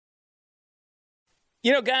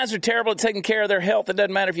You know, guys are terrible at taking care of their health. It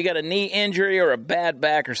doesn't matter if you got a knee injury or a bad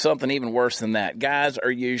back or something even worse than that. Guys are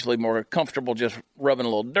usually more comfortable just rubbing a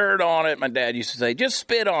little dirt on it. My dad used to say, just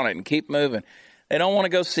spit on it and keep moving. They don't want to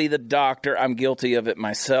go see the doctor. I'm guilty of it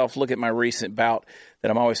myself. Look at my recent bout that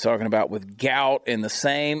I'm always talking about with gout, and the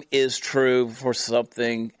same is true for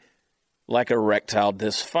something like erectile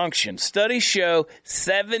dysfunction. Studies show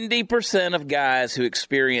 70% of guys who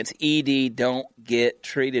experience ED don't get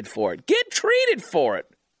treated for it. Get treated for it.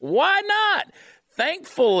 Why not?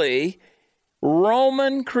 Thankfully,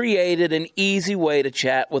 Roman created an easy way to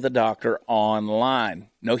chat with a doctor online.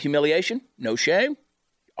 No humiliation, no shame.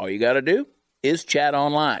 All you got to do is chat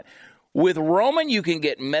online. With Roman, you can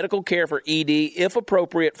get medical care for ED, if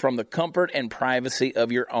appropriate, from the comfort and privacy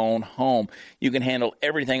of your own home. You can handle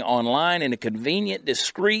everything online in a convenient,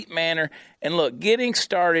 discreet manner. And look, getting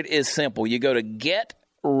started is simple. You go to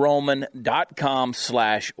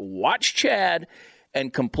getroman.com/watchchad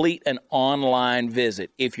and complete an online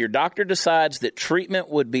visit. If your doctor decides that treatment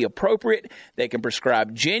would be appropriate, they can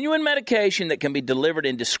prescribe genuine medication that can be delivered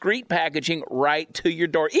in discreet packaging right to your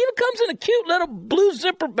door. Even comes in a cute little blue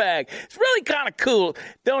zipper bag. It's really kind of cool.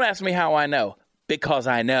 Don't ask me how I know, because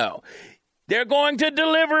I know. They're going to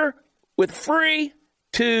deliver with free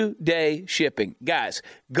 2-day shipping. Guys,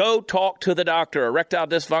 go talk to the doctor. Erectile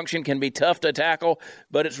dysfunction can be tough to tackle,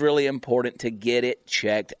 but it's really important to get it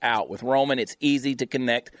checked out. With Roman, it's easy to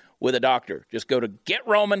connect with a doctor. Just go to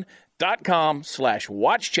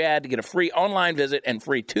getroman.com/watchchad to get a free online visit and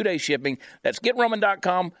free 2-day shipping. That's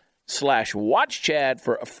getroman.com/watchchad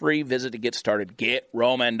for a free visit to get started.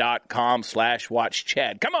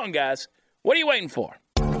 Getroman.com/watchchad. Come on, guys. What are you waiting for?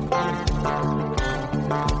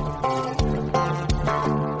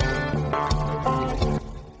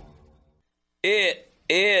 It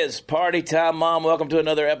is party time, Mom. Welcome to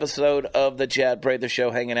another episode of the Chad Prather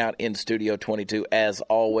Show, hanging out in Studio 22, as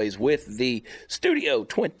always, with the Studio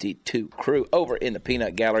 22 crew over in the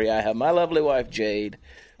Peanut Gallery. I have my lovely wife, Jade,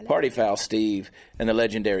 hello. Party Foul Steve, and the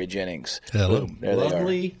legendary Jennings. Hello. Boom, there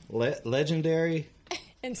lovely, legendary,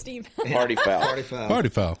 and Steve. Party Foul. Party Foul. Party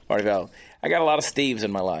Foul. Party Foul. I got a lot of Steves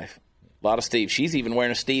in my life. A lot of Steves. She's even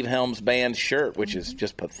wearing a Steve Helms Band shirt, which is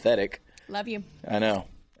just pathetic. Love you. I know.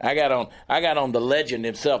 I got on the legend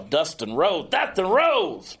himself, Dustin Rhodes. Dustin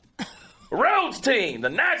Rhodes. Rhodes team, the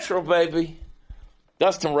natural, baby.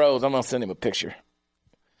 Dustin Rhodes, I'm going to send him a picture.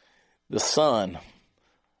 The son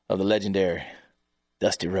of the legendary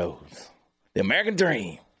Dusty Rhodes. The American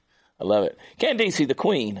Dream. I love it. Candice, the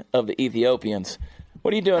queen of the Ethiopians.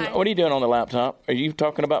 What are you doing? Hi. What are you doing on the laptop? Are you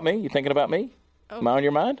talking about me? You thinking about me? Oh. Am I on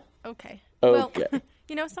your mind? Okay. Okay. Well,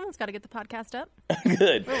 you know, someone's got to get the podcast up.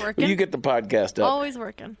 Good. We're working. You get the podcast up. Always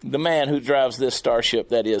working. The man who drives this starship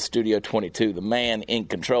that is Studio 22, the man in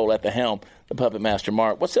control at the helm, the puppet master,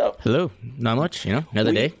 Mark. What's up? Hello. Not much,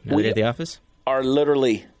 another day at the office. Are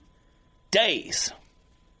literally days,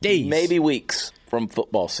 maybe weeks from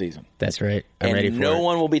football season. That's right. I'm ready for it. And no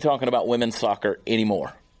one will be talking about women's soccer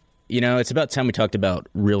anymore. It's about time we talked about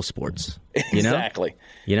real sports. Exactly.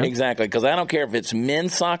 Exactly. Because I don't care if it's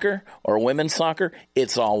men's soccer or women's soccer,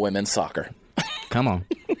 it's all women's soccer. Come on.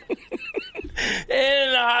 In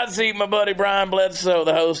the hot seat, my buddy Brian Bledsoe,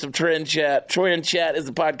 the host of Trend Chat. Trend Chat is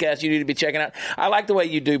the podcast you need to be checking out. I like the way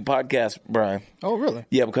you do podcasts, Brian. Oh, really?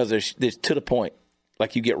 Yeah, because there's to the point.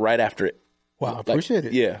 Like you get right after it. Wow, I appreciate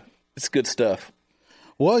it. Yeah, it's good stuff.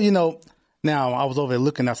 Well, now I was over there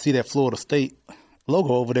looking. I see that Florida State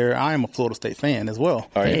logo over there. I am a Florida State fan as well.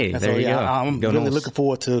 Hey, there you go. I'm really looking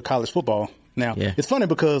forward to college football. Now, It's funny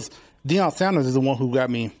because Deion Sanders is the one who got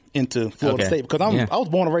me into Florida State because I was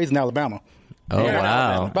born and raised in Alabama. Oh,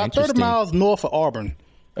 wow. About 30 miles north of Auburn.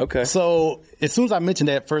 Okay. So as soon as I mentioned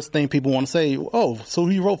that, first thing people want to say, oh, so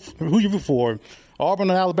who you root for? Auburn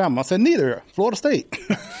or Alabama? I said, neither. Florida State.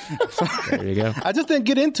 There you go. I just didn't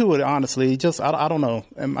get into it, honestly. I don't know.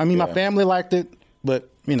 I mean, my family liked it, but,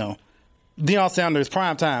 Deion Sanders,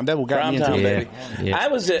 prime time. That what got me into it. Baby. Yeah. I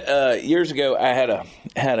was years ago. I had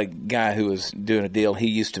a guy who was doing a deal.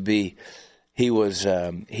 He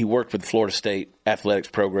worked with the Florida State athletics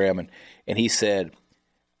program, and he said,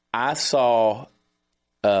 I saw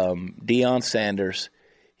Deion Sanders.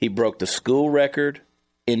 He broke the school record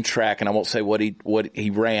in track, and I won't say what he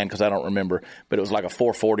ran because I don't remember, but it was like a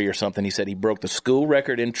 4.40 or something. He said he broke the school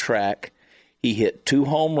record in track. He hit 2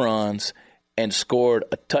 home runs and scored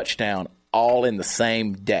a touchdown all in the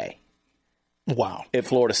same day. Wow. At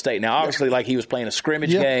Florida State. Now, obviously, like he was playing a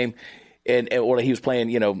scrimmage game, or he was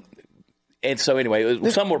playing, and so anyway,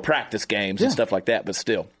 some were practice games and stuff like that, but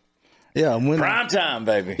still. Yeah. Prime time,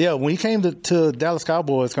 baby. Yeah, when he came to Dallas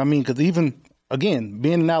Cowboys, I mean, because even, again,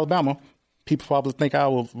 being in Alabama, people probably think I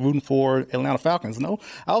was rooting for Atlanta Falcons. No,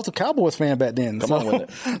 I was a Cowboys fan back then. Come on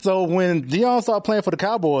with it. So when Deion started playing for the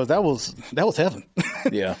Cowboys, that was heaven.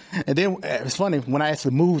 Yeah. And then it's funny, when I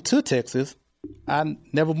actually moved to Texas, I've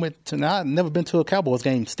never been to a Cowboys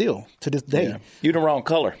game still to this day. Yeah. You're the wrong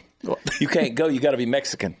color. You can't go. You got to be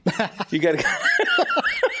Mexican. You got to.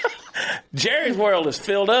 Jerry's World is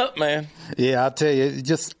filled up, man. Yeah, I'll tell you.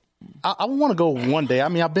 I want to go one day. I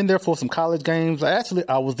mean, I've been there for some college games.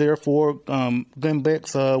 I was there for Glenn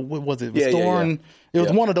Beck's. What was it? Restoring. Yeah. It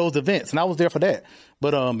was one of those events, and I was there for that.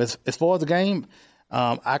 But as far as the game,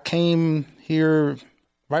 I came here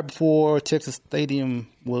right before Texas Stadium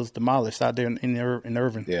was demolished out there in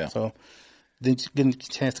Irving. Yeah. So didn't get a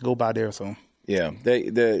chance to go by there. So. Yeah,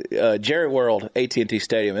 the Jerry World AT&T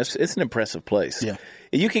Stadium, it's an impressive place. Yeah.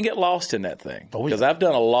 You can get lost in that thing. Because yeah. I've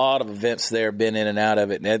done a lot of events there, been in and out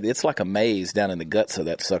of it, and it's like a maze down in the guts of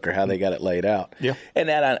that sucker, how they got it laid out. Yeah. And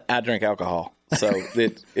that I drink alcohol, so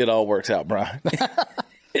it all works out, Brian.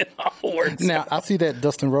 It all works now, out. I see that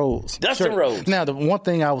Dustin Rhodes. Rhodes. Now, the one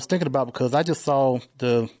thing I was thinking about, because I just saw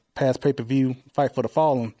the past pay-per-view Fight for the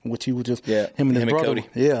Fallen, which he was just him and his brother. Cody.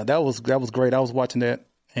 Yeah, that was great. I was watching that.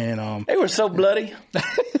 And they were so bloody.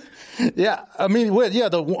 Yeah, I mean,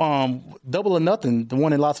 the Double or Nothing, the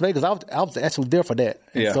one in Las Vegas, I was actually there for that.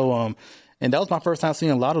 And yeah. So, and that was my first time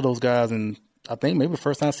seeing a lot of those guys, and I think maybe the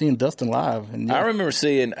first time seeing Dustin live. And I remember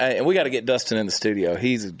seeing, and we got to get Dustin in the studio.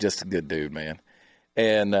 He's just a good dude, man.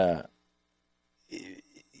 And I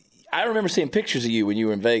remember seeing pictures of you when you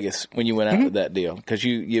were in Vegas when you went out with that deal, because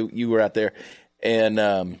you were out there,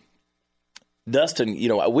 and Dustin,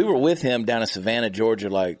 we were with him down in Savannah, Georgia,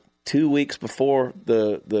 like 2 weeks before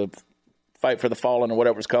the Fight for the Fallen or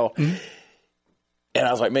whatever it's called. Mm-hmm. And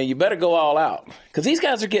I was like, man, you better go all out, because these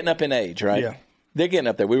guys are getting up in age, right? Yeah. They're getting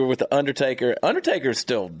up there. We were with the Undertaker. Undertaker's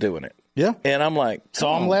still doing it. Yeah. And I'm like,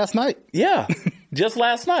 saw him last night. Yeah. Just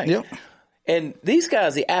last night. Yep. And these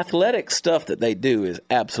guys, the athletic stuff that they do is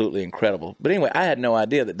absolutely incredible. But anyway, I had no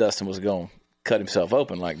idea that Dustin was going to cut himself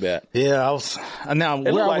open like that. Yeah, I was. Now,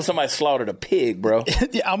 it looked like somebody slaughtered a pig, bro.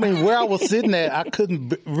 Yeah, I mean, where I was sitting at, I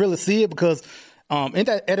couldn't really see it, because at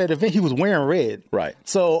that event, he was wearing red. Right.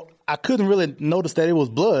 So I couldn't really notice that it was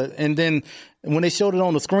blood. And then when they showed it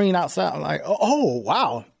on the screen outside, I'm like, oh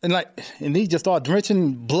wow. And he just started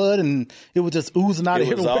drenching blood, and it was just oozing out of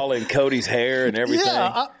him. It was all in Cody's hair and everything.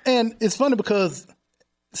 Yeah, and it's funny because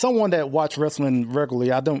someone that watch wrestling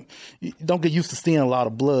regularly, I don't get used to seeing a lot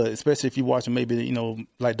of blood, especially if you're watching maybe,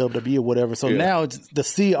 like WWE or whatever. So now to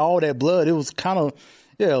see all that blood, it was kind of,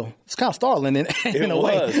 it's kind of startling in a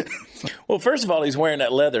way. Well, first of all, he's wearing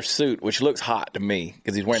that leather suit, which looks hot to me,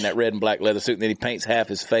 because he's wearing that red and black leather suit, and then he paints half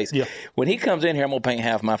his face. Yeah. When he comes in here, I'm going to paint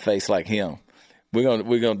half my face like him. We're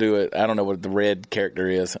gonna do it. I don't know what the red character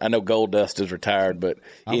is. I know Goldust is retired, but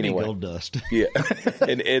anyway. Goldust. Yeah.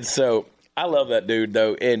 and so I love that dude,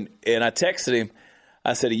 though. And I texted him.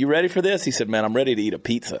 I said, are you ready for this? He said, man, I'm ready to eat a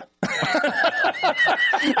pizza.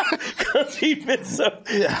 Because he's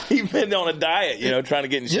been on a diet, trying to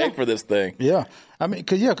get in shape for this thing. Yeah. I mean,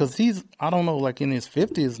 because he's, I don't know, like in his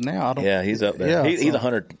 50s now. Yeah, he's up there. Yeah, he's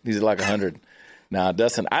 100. He's like 100. Nah,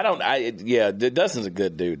 Dustin, Dustin's a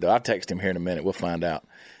good dude, though. I'll text him here in a minute. We'll find out.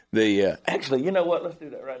 Actually, you know what? Let's do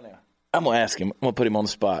that right now. I'm going to ask him. I'm going to put him on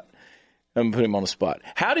the spot.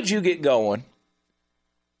 How did you get going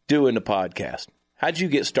doing the podcast? How'd you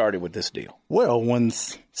get started with this deal? Well, when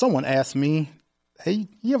someone asked me, hey,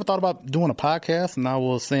 you ever thought about doing a podcast? And I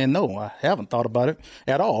was saying, no, I haven't thought about it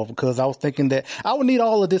at all, because I was thinking that I would need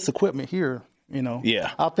all of this equipment here,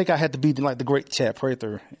 Yeah. I think I had to be like the great Chad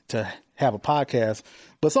Prather to have a podcast.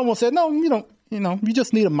 But someone said, no, you don't, you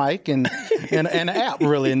just need a mic and an app,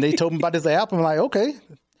 really. And they told me about this app, and I'm like, okay.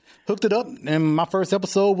 Hooked it up, and my first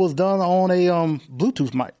episode was done on a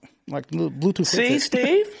Bluetooth mic. Like Bluetooth. See,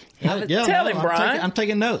 Steve? Tell him, Brian. I'm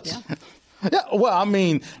taking notes. Yeah. Well, I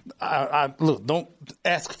mean, I look. Don't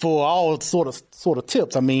ask for all sort of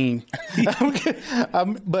tips. I mean,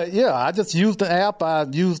 but yeah, I just used the app. I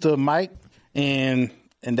used the mic, and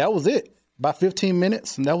that was it. About 15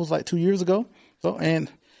 minutes, and that was like 2 years ago. So, and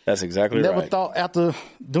that's exactly right. Never thought after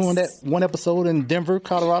doing that one episode in Denver,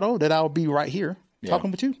 Colorado, that I would be right here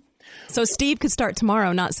talking with you. So Steve could start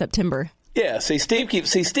tomorrow, not September. Yeah,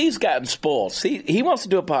 Steve's gotten spoiled. See, he wants to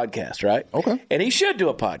do a podcast, right? Okay. And he should do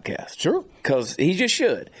a podcast. Sure. Because he just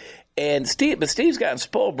should. But Steve's gotten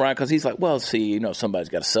spoiled, Brian, because he's like, well, see, somebody's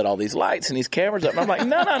got to set all these lights and these cameras up. And I'm like,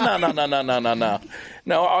 no.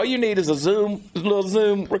 No, all you need is a little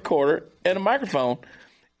Zoom recorder and a microphone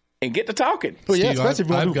and get to talking. Well, yeah, Steve,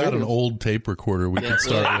 I've got an old tape recorder we can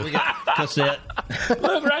start with. cassette.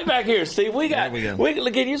 Look right back here, Steve. We got.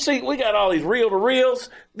 Can you see? We got all these reel-to-reels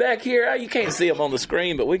back here. You can't see them on the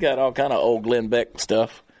screen, but we got all kind of old Glenn Beck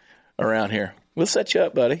stuff around here. We'll set you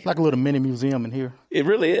up, buddy. Like a little mini museum in here. It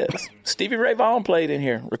really is. Stevie Ray Vaughan played in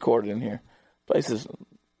here, recorded in here. Places.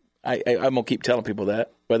 I'm gonna keep telling people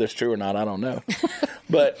that, whether it's true or not, I don't know.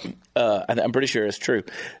 But I'm pretty sure it's true.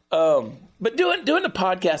 But doing the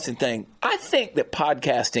podcasting thing, I think that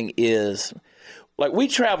podcasting is like, we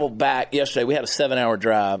traveled back yesterday. We had a 7-hour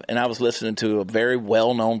drive, and I was listening to a very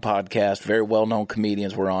well-known podcast. Very well-known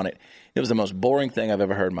comedians were on it. It was the most boring thing I've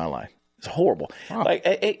ever heard in my life. It's horrible. Wow.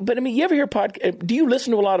 But I mean, you ever hear do you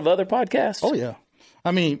listen to a lot of other podcasts? Oh yeah.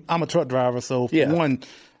 I mean, I'm a truck driver, so for one.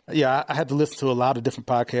 Yeah, I had to listen to a lot of different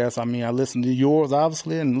podcasts. I mean, I listened to yours,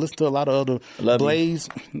 obviously, and listen to a lot of other Blaze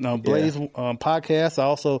podcasts.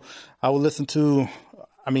 I would listen to,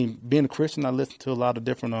 I mean, being a Christian, I listen to a lot of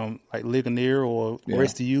different, like Ligonier or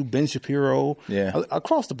Race to You, Ben Shapiro. Yeah.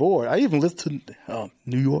 Across the board. I even listen to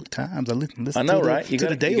New York Times. I listen I know, right? You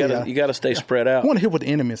got to stay spread out. I want to hear what the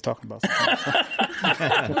enemy is talking about.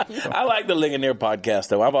 I like the Ligonier podcast,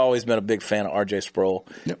 though. I've always been a big fan of R.J. Sproul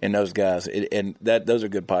and those guys, those are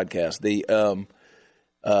good podcasts.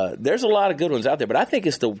 There's a lot of good ones out there, but I think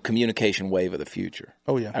it's the communication wave of the future.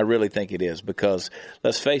 Oh, yeah. I really think it is, because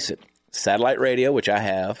let's face it, satellite radio, which I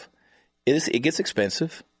have, it gets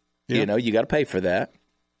expensive. Yeah. You know, you got to pay for that.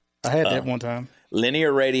 I had that one time.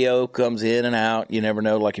 Linear radio comes in and out. You never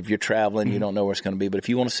know. Like, if you're traveling, you don't know where it's going to be. But if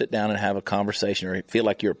you want to sit down and have a conversation or feel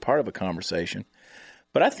like you're a part of a conversation.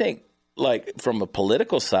 But I think, like, from a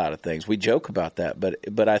political side of things, we joke about that.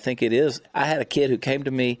 But I think it is. I had a kid who came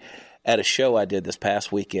to me at a show I did this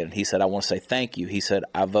past weekend. And he said, I want to say thank you. He said,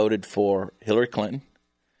 I voted for Hillary Clinton.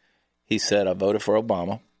 He said, I voted for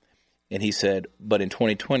Obama. And he said, but in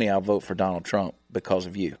 2020, I'll vote for Donald Trump because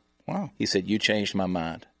of you. Wow. He said, you changed my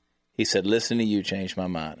mind. He said, listen to you changed my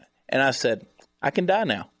mind. And I said, I can die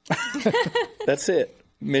now. That's it.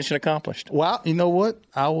 Mission accomplished. Well, you know what?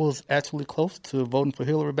 I was actually close to voting for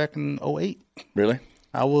Hillary back in 2008. Really?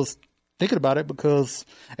 I was thinking about it because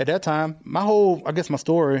at that time, my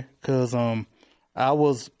story, because I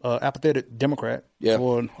was an apathetic Democrat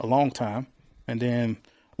for a long time. And then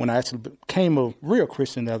when I actually became a real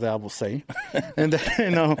Christian, as I would say, and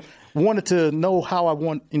then wanted to know how I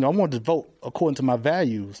wanted to vote according to my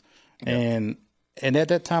values. Yeah. And at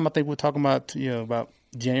that time, I think we're talking about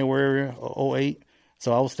January of 2008.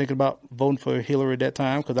 So I was thinking about voting for Hillary at that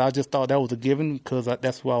time because I just thought that was a given because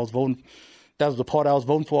that's who I was voting. That was the part I was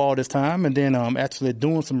voting for all this time. And then actually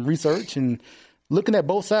doing some research and looking at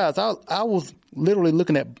both sides. I was literally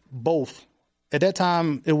looking at both. At that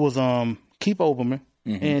time, it was Keith Olbermann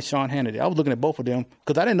and Sean Hannity. I was looking at both of them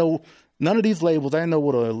because I didn't know none of these labels. I didn't know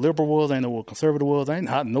what a liberal was. I didn't know what a conservative was. I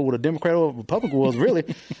didn't know what a Democrat or a Republican was, really.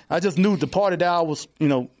 I just knew the party that I was,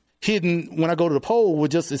 hidden when I go to the poll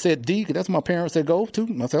it said D, because that's what my parents said go to.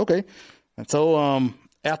 And I said, okay. And so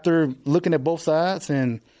after looking at both sides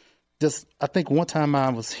and I think one time I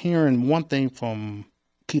was hearing one thing from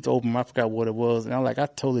Keith Olbermann, I forgot what it was. And I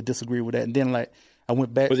totally disagree with that. And then I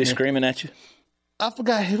went back. Was he screaming at you? I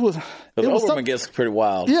forgot. Olbermann gets pretty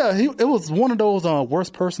wild. Yeah, it was one of those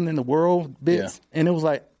worst person in the world bits. Yeah. And it was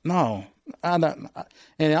like, no, I'm not.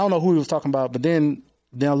 And I don't know who he was talking about, but then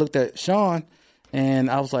I looked at Sean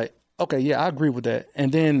and I was like, okay, yeah, I agree with that.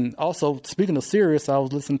 And then also, speaking of serious, I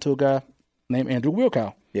was listening to a guy named Andrew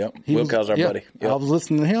Wilkow. Yep, Wilkow's our buddy. Yep. I was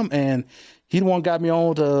listening to him, and he the one got me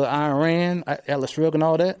on to Iran, Atlas Shrugged and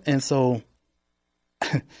all that. And so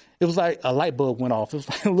it was like a light bulb went off. It was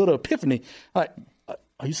like a little epiphany. Like,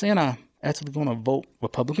 are you saying I'm actually going to vote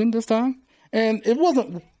Republican this time? And it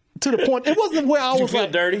wasn't to the point. It wasn't where I was feel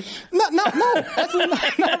dirty. No, absolutely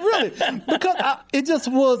not really. Because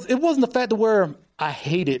it wasn't the fact that where I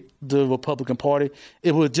hated the Republican Party.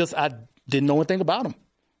 It was just I didn't know anything about them.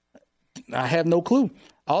 I have no clue.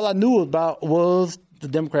 All I knew about was the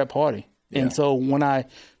Democrat Party. Yeah. And so when I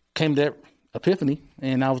came to that epiphany,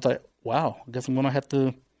 and I was like, wow, I guess I'm going to have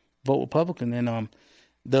to vote Republican. And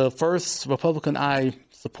the first Republican I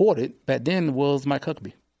supported back then was Mike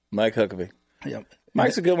Huckabee. Mike Huckabee. Yeah.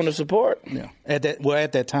 Mike's a good one to support. Yeah. At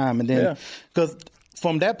that time. And then, because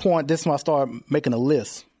from that point, this is when I started making a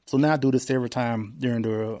list. So now I do this every time during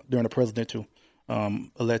the presidential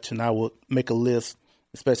election. I would make a list,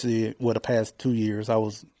 especially the past 2 years. I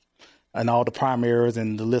was in all the primaries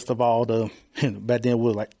and the list of all the, back then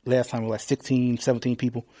last time it was 16, 17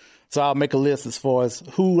 people. So I'll make a list as far as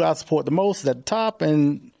who I support the most at the top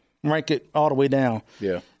and rank it all the way down.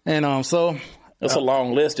 Yeah. And so That's a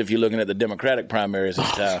long list if you're looking at the Democratic primaries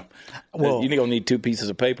this time. Well, you're gonna need 2 pieces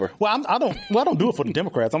of paper. Well, I don't do it for the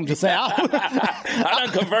Democrats. I'm just saying. I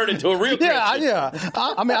done converted to a real Christian.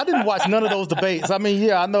 I mean, I didn't watch none of those debates. I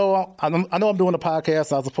mean, I know I'm doing a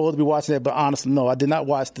podcast. I was supposed to be watching it, but honestly, no, I did not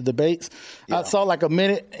watch the debates. I saw like a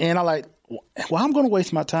minute, and I'm like, well, I'm going to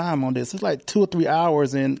waste my time on this. It's like 2 or 3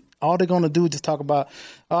 hours, and all they're going to do is just talk about,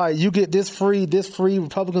 all right, you get this free,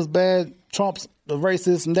 Republicans bad, Trump's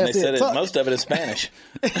racist, and that's it. Most of it is Spanish.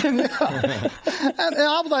 and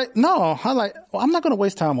I was like, no. I'm like, well, I'm not going to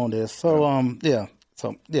waste time on this. So,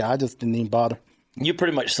 I just didn't even bother. You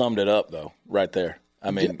pretty much summed it up, though, right there.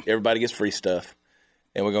 I mean, everybody gets free stuff,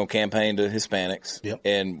 and we're going to campaign to Hispanics,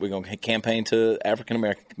 and we're going to campaign to the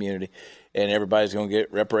African-American community, and everybody's going to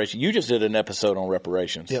get reparations. You just did an episode on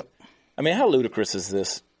reparations. Yep. I mean, how ludicrous is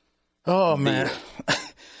this? Oh, man.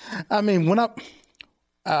 I mean, when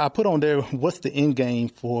I put on there, what's the end game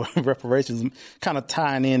for reparations, kind of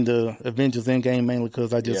tying into Avengers Endgame mainly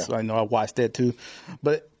because I know I watched that too.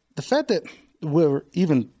 But the fact that we're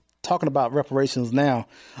even talking about reparations now,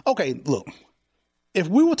 okay, look, if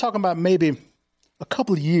we were talking about maybe a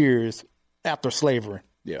couple of years after slavery,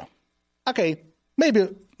 okay, maybe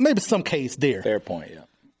some case there. Fair point,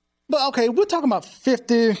 But okay, we're talking about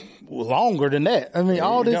 50, longer than that. I mean,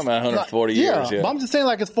 all this. You're talking about 140 years. But I'm just saying,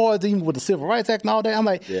 like, as far as even with the Civil Rights Act and all that, I'm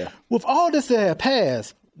like, with all this that had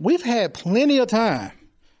passed, we've had plenty of time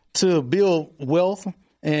to build wealth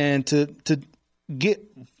and to get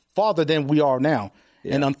farther than we are now.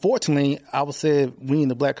 Yeah. And unfortunately, I would say we in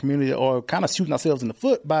the black community are kind of shooting ourselves in the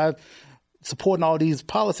foot by supporting all these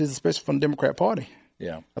policies, especially from the Democrat Party.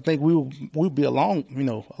 Yeah, I think we'll be a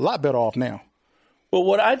lot better off now.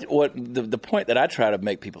 Well, the point that I try to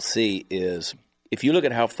make people see is if you look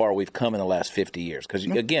at how far we've come in the last 50 years, because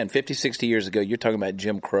again, 50, 60 years ago, you're talking about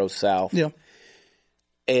Jim Crow South. Yeah.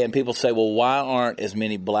 And people say, well, why aren't as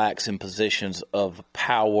many blacks in positions of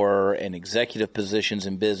power and executive positions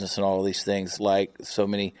in business and all of these things like so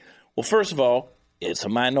many? Well, first of all, it's a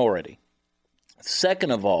minority.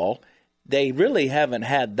 Second of all, they really haven't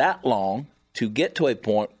had that long to get to a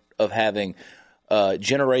point of having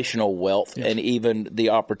generational wealth and even the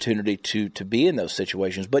opportunity to be in those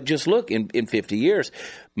situations. But just look, in 50 years,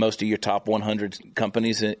 most of your top 100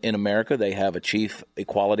 companies in America, they have a chief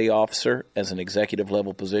equality officer as an executive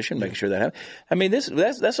level position, making sure that happens. I mean,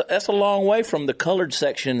 that's a long way from the colored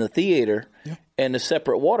section in the theater and the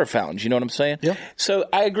separate water fountains. You know what I'm saying? Yeah. So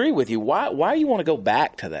I agree with you. Why you want to go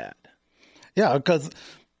back to that? Yeah, because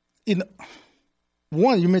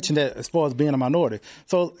one, you mentioned that as far as being a minority.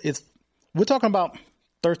 So we're talking about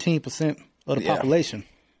 13% of the population.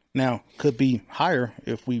 Now, could be higher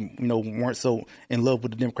if we, weren't so in love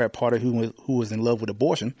with the Democrat Party who was in love with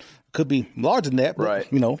abortion. Could be larger than that, but, right?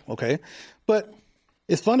 Okay. But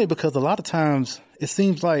it's funny because a lot of times it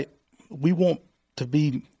seems like we want to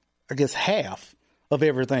be, I guess, half of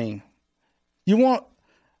everything. You want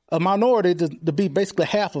a minority to be basically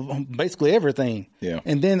half of basically everything. Yeah.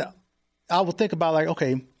 And then I would think about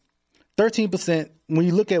 13%, when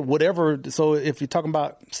you look at whatever, so if you're talking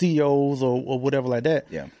about CEOs or whatever like that,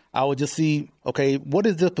 I would just see, okay, what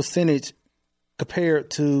is the percentage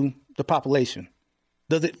compared to the population?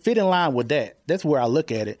 Does it fit in line with that? That's where I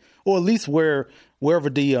look at it, or at least wherever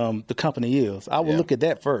the company is. I would look at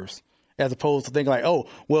that first, as opposed to thinking oh,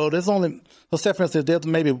 well, there's only, so say for instance, there's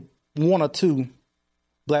maybe 1 or 2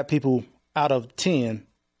 black people out of 10.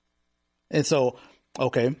 And so,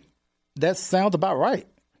 okay, that sounds about right.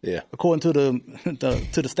 Yeah, according to the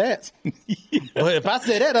stats. But if I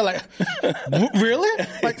say that, they're like, really?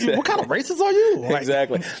 Exactly. What kind of racist are you?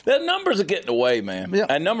 Exactly. The numbers are getting away, man. Yeah.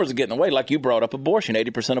 And numbers are getting away. Like you brought up abortion.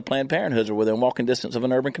 80% of Planned Parenthoods are within walking distance of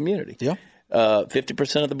an urban community. Yeah.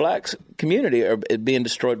 50% of the blacks community are being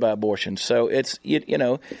destroyed by abortion. So it's you're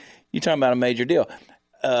talking about a major deal.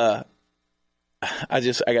 I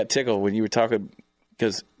got tickled when you were talking.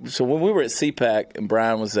 So when we were at CPAC and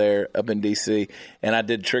Brian was there up in D.C. and I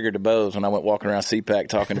did Trigger to Bows when I went walking around CPAC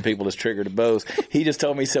talking to people as Trigger to Bows, he just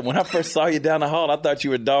told me, he said, when I first saw you down the hall, I thought you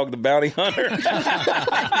were Dog the Bounty Hunter.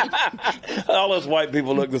 All those white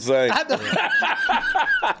people look the same.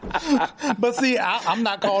 But see, I'm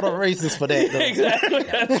not called a racist for that, though. Exactly,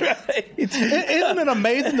 that's right. Isn't it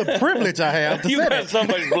amazing the privilege I have to you say have that? so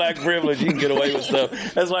much black privilege, you can get away with stuff.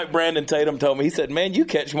 That's like Brandon Tatum told me. He said, man, you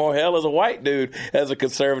catch more hell as a white dude as a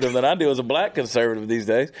conservative than I do as a black conservative these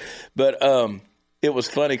days. But it was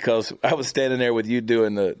funny because I was standing there with you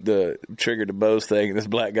doing the Trigger to Bows thing, and this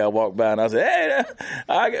black guy walked by, and I said, hey,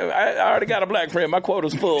 I already got a black friend. My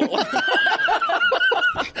quota's full.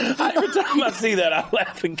 Every time I see that, I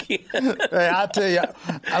laugh again. Hey, I tell you,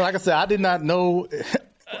 like I said, I did not know.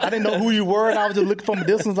 I didn't know who you were, and I was just looking from a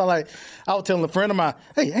distance. I was telling a friend of mine,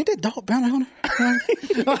 "Hey, ain't that dog bounty hunter?"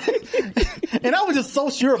 And I was just so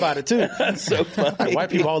sure about it too. That's so funny. Like, white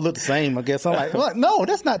people all look the same, I guess. I'm like, no,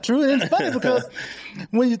 that's not true. And it's funny because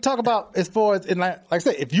when you talk about as far as, and like I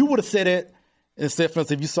said, if you would have said it. Instead, for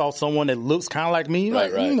instance, if you saw someone that looks kind of like me,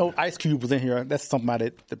 right. you know, Ice Cube was in here. That's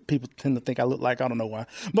somebody that people tend to think I look like. I don't know why.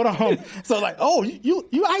 But so like, oh, you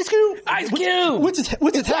Ice Cube? Ice Cube! Which is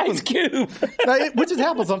happens. Ice Cube. Which has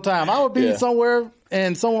happened sometimes. I would be somewhere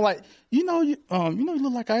and someone like, you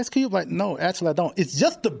look like Ice Cube. Like, no, actually I don't. It's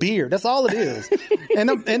just the beard. That's all it is. and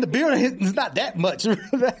the beard is not that much.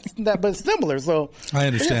 But it's similar. So I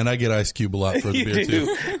understand. I get Ice Cube a lot for the beard too.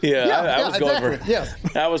 I was going exactly. for. Yes.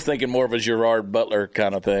 I was thinking more of a Gerard Butler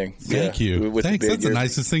kind of thing. Thank you. Thanks. That's the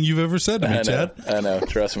nicest thing you've ever said to me, Chad. I know.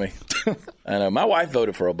 Trust me. I know. My wife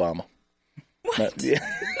voted for Obama. What?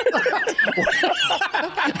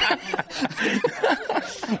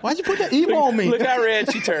 Why'd you put that evil on me? Look how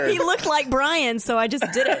red she turned. He looked like Brian, so I just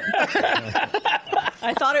did it.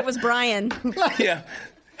 I thought it was Brian. Yeah.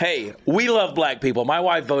 Hey, we love black people. My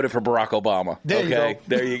wife voted for Barack Obama. There you go.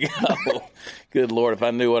 There you go. Good Lord. If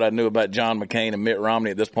I knew what I knew about John McCain and Mitt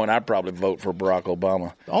Romney at this point, I'd probably vote for Barack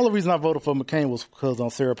Obama. The only reason I voted for McCain was because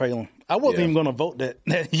on Sarah Palin. I wasn't even going to vote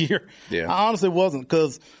that year. Yeah. I honestly wasn't,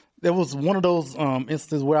 because there was one of those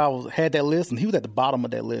instances where I had that list, and he was at the bottom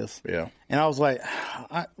of that list. Yeah. And I was like,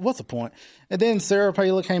 what's the point? And then Sarah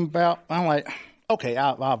Palin came about. I'm like, okay,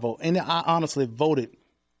 I'll vote. And then I honestly voted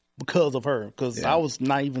because of her, because I was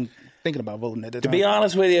not even thinking about voting at that time. To be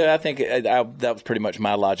honest with you, I think that was pretty much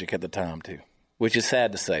my logic at the time, too, which is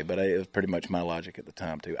sad to say, but it was pretty much my logic at the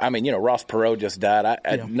time, too. I mean, Ross Perot just died.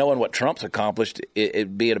 Knowing what Trump's accomplished,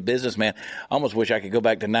 being a businessman, I almost wish I could go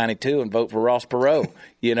back to 92 and vote for Ross Perot,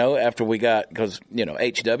 after we got – because,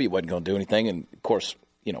 H.W. wasn't going to do anything. And, of course,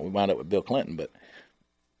 we wound up with Bill Clinton. But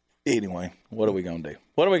anyway, what are we going to do?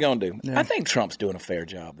 What are we going to do? Yeah. I think Trump's doing a fair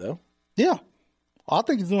job, though. Yeah. I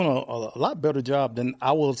think he's doing a lot better job than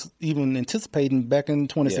I was even anticipating back in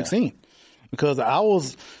 2016. Yeah. Because I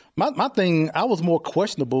was more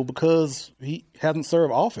questionable because he hasn't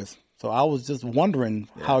served office. So I was just wondering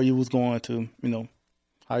how he was going to,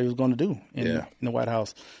 how he was going to do in the White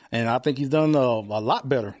House. And I think he's done a lot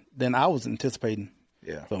better than I was anticipating.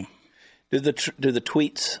 Yeah. So, do the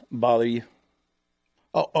tweets bother you?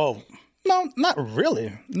 Oh, no, not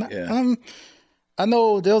really. I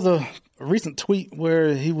know there was a recent tweet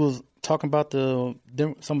where he was talking about some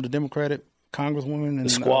of the Democratic congresswomen and the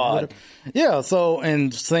squad.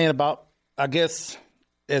 And saying about, I guess,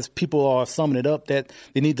 as people are summing it up, that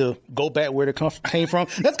they need to go back where they came from.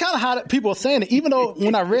 That's kind of how people are saying it. Even though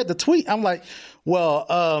when I read the tweet, I'm like,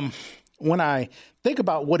 well, when I think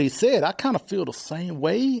about what he said, I kind of feel the same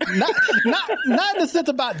way. Not in the sense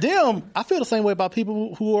about them. I feel the same way about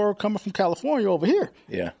people who are coming from California over here.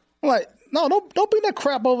 Yeah. I'm like, no, don't bring that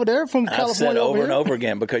crap over there from California. I've said over and over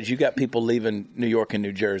again, because you got people leaving New York and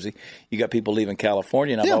New Jersey. You got people leaving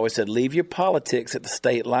California. And I've always said, leave your politics at the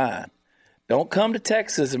state line. Don't come to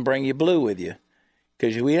Texas and bring your blue with you,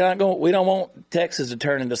 because we don't want Texas to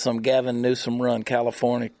turn into some Gavin Newsom run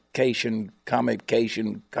Californication,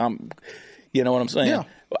 communication. You know what I'm saying? Yeah.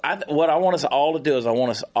 What I want us all to do is I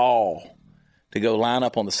want us all to go line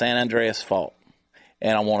up on the San Andreas Fault.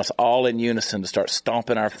 And I want us all in unison to start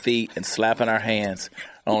stomping our feet and slapping our hands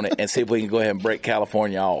on it and see if we can go ahead and break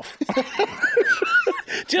California off.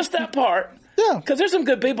 Just that part. Yeah. Because there's some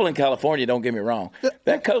good people in California, don't get me wrong.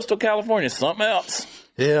 That coastal California is something else.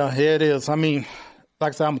 Yeah, it is. I mean,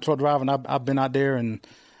 like I said, I'm a truck driver, and I've been out there, and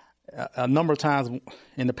a number of times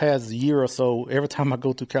in the past year or so, every time I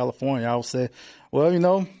go through California, I will say, well,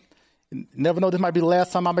 never know, this might be the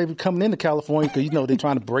last time I may be coming into California, because, they're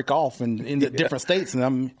trying to break off in the different states.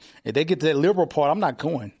 And if they get to that liberal part, I'm not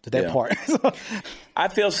going to that part. I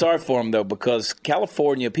feel sorry for them, though, because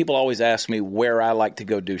California, people always ask me where I like to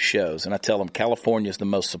go do shows. And I tell them California is the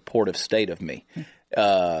most supportive state of me,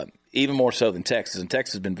 even more so than Texas. And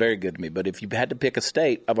Texas has been very good to me. But if you had to pick a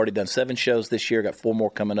state, I've already done 7 shows this year, got 4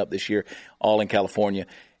 more coming up this year, all in California.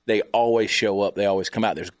 They always show up. They always come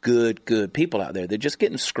out. There's good people out there. They're just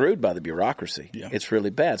getting screwed by the bureaucracy. Yeah. It's really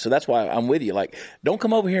bad. So that's why I'm with you. Like, don't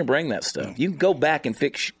come over here and bring that stuff. Yeah. You can go back and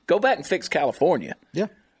fix California. Yeah.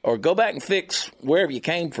 Or go back and fix wherever you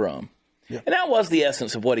came from. Yeah. And that was the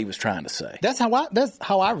essence of what he was trying to say. That's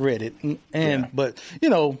how I read it. But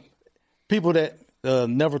people that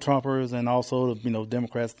never Trumpers and also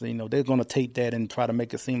Democrats, they're going to take that and try to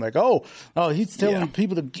make it seem like, he's telling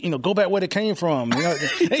people to go back where they came from.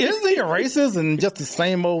 Isn't he a racist? And just the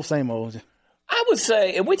same old. I would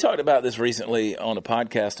say, and we talked about this recently on a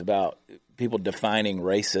podcast about people defining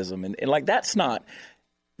racism, and like that's not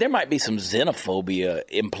there might be some xenophobia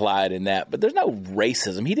implied in that, but there's no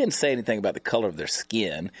racism. He didn't say anything about the color of their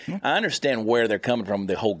skin. I understand where they're coming from,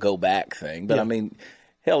 the whole go back thing. But, I mean,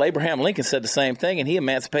 hell, Abraham Lincoln said the same thing, and he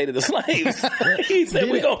emancipated the slaves. He said,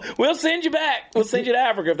 we'll send you back. We'll send you to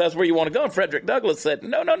Africa if that's where you want to go. And Frederick Douglass said,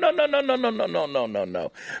 no.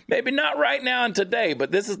 Maybe not right now and today, but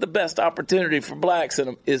this is the best opportunity for blacks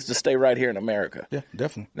is to stay right here in America. Yeah,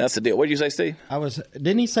 definitely. That's the deal. What did you say, Steve?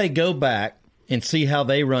 Didn't he say go back and see how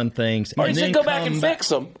they run things? Or he said go back and fix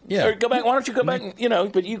them. Yeah. Or go back. Why don't you go back and,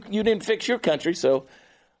 but you didn't fix your country. So,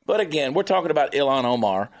 but again, we're talking about Ilhan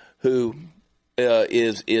Omar, who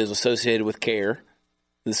is associated with CARE,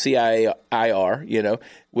 the CIIR,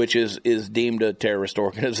 which is deemed a terrorist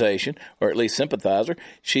organization, or at least sympathizer.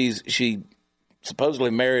 She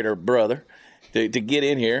supposedly married her brother to get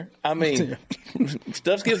in here. I mean,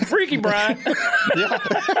 stuff's getting freaky, Brian.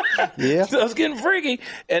 Yeah. Stuff's getting freaky.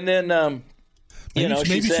 And then,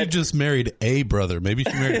 maybe she just married a brother. Maybe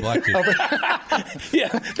she married black people. Yeah,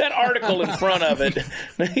 that article in front of it.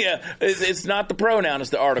 Yeah, it's not the pronoun, it's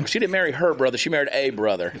the article. She didn't marry her brother. She married a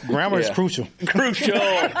brother. Grammar is crucial. Crucial.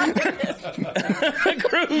 And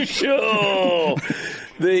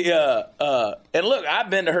look, I've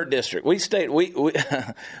been to her district. We stayed. We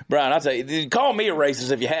Brian, I'll tell you, call me a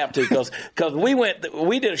racist if you have to, because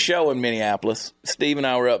we did a show in Minneapolis. Steve and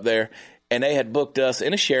I were up there. And they had booked us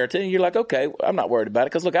in a Sheraton. And you're like, okay, I'm not worried about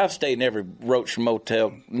it. Because, look, I've stayed in every Roach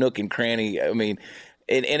Motel, nook and cranny. I mean,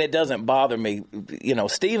 and it doesn't bother me.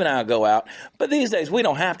 Steve and I go out. But these days, we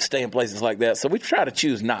don't have to stay in places like that. So we try to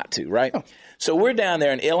choose not to, right? Oh. So we're down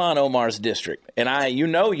there in Ilhan Omar's district. And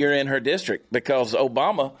you're in her district because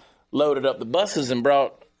Obama loaded up the buses and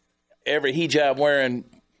brought every hijab-wearing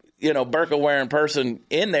burqa-wearing person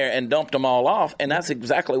in there and dumped them all off. And that's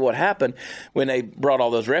exactly what happened when they brought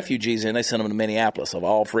all those refugees in. They sent them to Minneapolis, of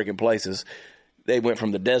all freaking places. They went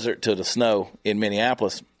from the desert to the snow in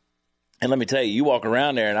Minneapolis. And let me tell you, you walk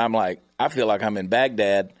around there, and I'm like, I feel like I'm in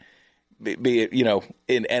Baghdad.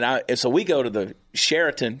 And so we go to the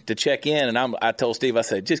Sheraton to check in, and I told Steve, I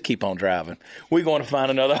said, just keep on driving. We're going to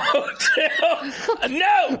find another hotel.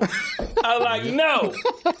 No! I was like, no.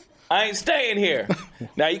 I ain't staying here.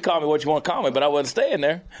 Now, you call me what you want to call me, but I wasn't staying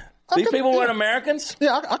there. These people weren't Americans.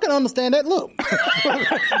 Yeah, I can understand that. Look.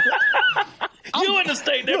 You wouldn't have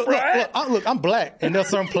stayed there, Brian. Look, I'm black, and there's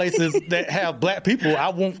some places that have black people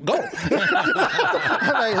I won't go.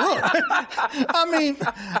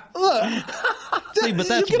 Look. See, but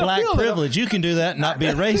that's black privilege. You can do that and not be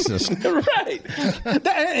a racist. Right.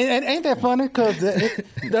 And ain't that funny? Because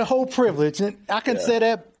the whole privilege, and I can say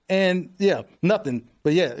that, and nothing.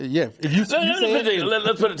 But if you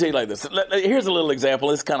let's put it to you like this. Here's a little example.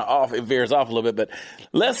 It's kind of off. It veers off a little bit, but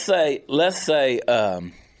let's say,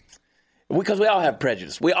 because we all have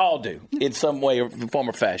prejudice. We all do in some way or form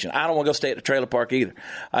or fashion. I don't want to go stay at the trailer park either.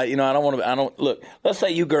 I don't want to. Look. Let's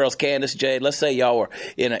say you girls, Candace, Jade. Let's say y'all were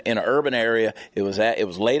in an urban area. It was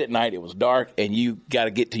late at night. It was dark, and you got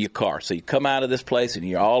to get to your car. So you come out of this place, and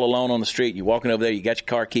you're all alone on the street. You're walking over there. You got your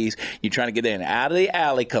car keys. You're trying to get there, and out of the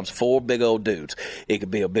alley comes 4 big old dudes. It could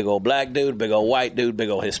be a big old black dude, big old white dude, big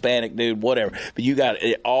old Hispanic dude, whatever. But you got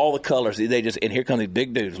all the colors. And here come these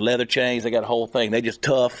big dudes, leather chains. They got a whole thing. They just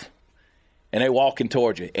tough. And they're walking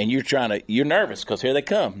towards you, and you're nervous because here they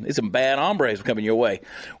come. There's some bad hombres coming your way.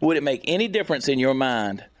 Would it make any difference in your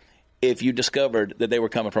mind if you discovered that they were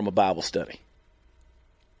coming from a Bible study?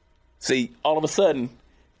 See, all of a sudden,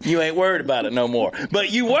 you ain't worried about it no more. But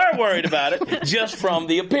you were worried about it just from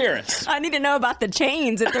the appearance. I need to know about the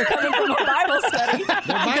chains if they're coming from a Bible study. They're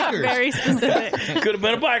bikers. Very specific. Could have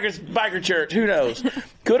been a biker church. Who knows?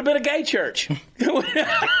 Could have been a gay church. Could have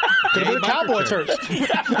been a cowboy church.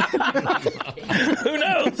 Who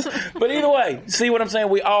knows? But either way, see what I'm saying?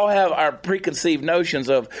 We all have our preconceived notions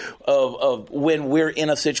of when we're in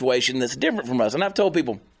a situation that's different from us. And I've told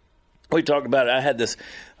people, we talked about it. I had this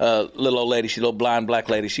little old lady, little blind black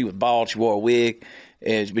lady. She was bald. She wore a wig,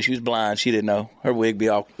 but she was blind. She didn't know. Her wig be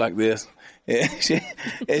all like this.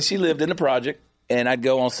 And she lived in the project. And I'd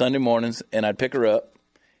go on Sunday mornings, and I'd pick her up.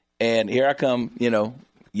 And here I come,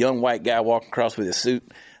 young white guy walking across with his suit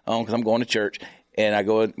on because I'm going to church. And I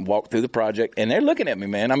go and walk through the project, and they're looking at me,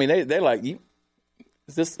 man. I mean, they're like,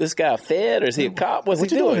 is this guy a Fed or is he a cop? What's he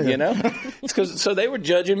doing, So they were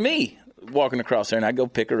judging me walking across there, and I'd go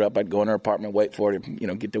pick her up. I'd go in her apartment, wait for her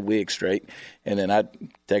to, get the wig straight. And then I'd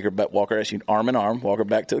take her back, walk her, she'd arm in arm, walk her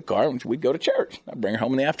back to the car, and we'd go to church. I'd bring her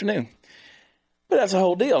home in the afternoon. But that's the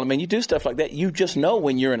whole deal. I mean, you do stuff like that. You just know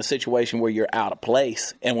when you're in a situation where you're out of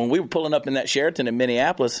place. And when we were pulling up in that Sheraton in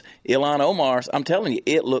Minneapolis, Ilhan Omar's, I'm telling you,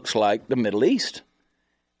 it looks like the Middle East.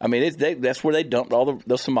 I mean, that's where they dumped all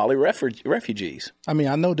the Somali refugees. I mean,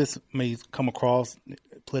 I know this may come across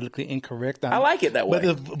politically incorrect. I like it that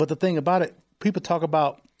way. But the thing about it, people talk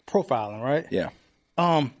about profiling, right? Yeah.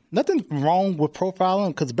 Nothing wrong with profiling,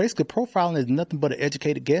 because basically profiling is nothing but an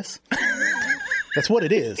educated guess. That's what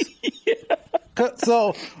it is. Yeah.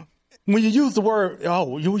 So when you use the word,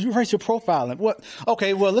 you racial profiling. What?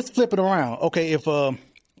 Okay, well, let's flip it around. Okay, if a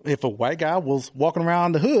white guy was walking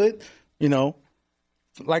around the hood,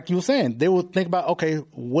 like you were saying, they would think about, okay,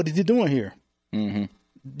 what is he doing here? Mm-hmm.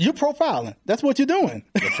 You're profiling. That's what you're doing.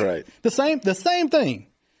 That's right. the same thing.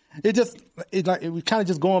 It kind of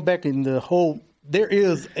just going back in the whole. There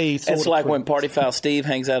is a. It's like when Party Foul Steve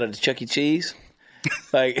hangs out at the Chuck E. Cheese.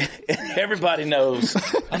 Like, everybody knows.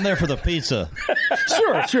 I'm there for the pizza.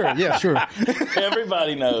 Sure. Yeah, sure.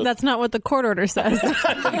 Everybody knows. That's not what the court order says.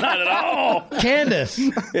 Not at all. Candace,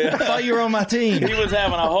 I thought you were on my team. He was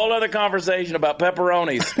having a whole other conversation about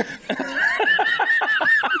pepperonis.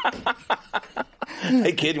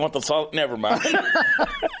 Hey, kid, you want the salt? Never mind.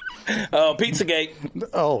 Pizzagate.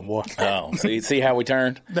 Oh, boy. Oh, see how we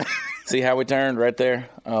turned? See how we turned right there?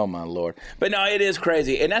 Oh, my Lord. But no, it is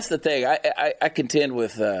crazy. And that's the thing. I contend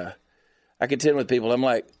with people. I'm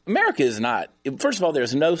like, America is not. First of all,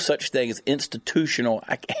 there's no such thing as institutional.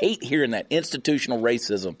 I hate hearing that, institutional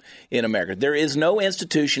racism in America. There is no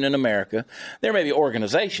institution in America. There may be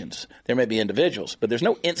organizations. There may be individuals. But there's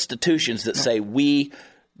no institutions that say we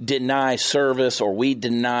deny service or we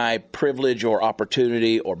deny privilege or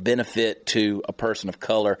opportunity or benefit to a person of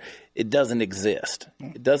color. It doesn't exist.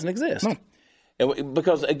 It doesn't exist. No.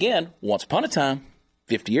 Because, again, once upon a time,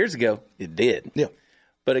 50 years ago, it did. Yeah.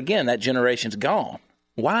 But, again, that generation's gone.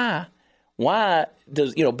 Why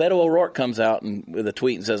does, Beto O'Rourke comes out with a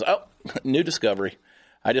tweet and says, oh, new discovery.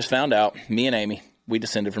 I just found out, me and Amy, we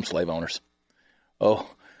descended from slave owners. Oh,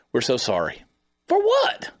 we're so sorry. For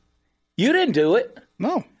what? You didn't do it.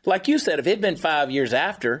 No. Like you said, if it had been 5 years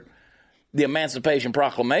after the Emancipation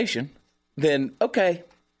Proclamation, then okay.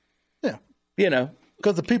 Yeah.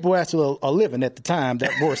 Because the people actually are living at the time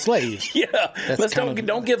that were slaves. Yeah. Let's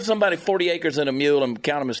don't give somebody 40 acres and a mule and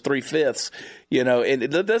count them as 3/5.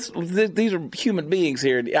 And these are human beings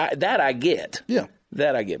here. That I get. Yeah.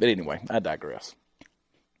 That I get. But anyway, I digress.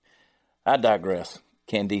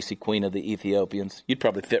 Candace, queen of the Ethiopians. You'd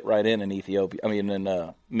probably fit right in Ethiopia. I mean,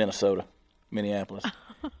 in Minnesota. Minneapolis,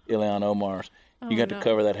 Ileana Omar's. You got to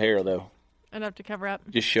cover that hair, though. I'd have to cover up.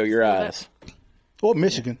 Just show your eyes. Or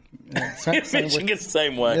Michigan. Michigan's the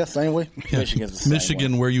same way. Yeah, same way. Yeah. Michigan's the same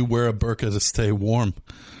Michigan, way. where you wear a burqa to stay warm.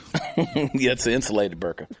 Yeah, it's an insulated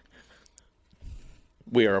burqa.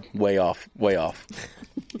 We are way off. Anyway.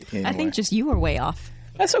 I think just you were way off.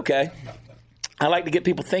 That's okay. I like to get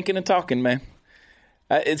people thinking and talking, man.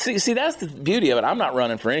 See, that's the beauty of it. I'm not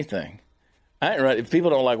running for anything. If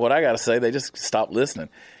people don't like what I got to say, they just stop listening.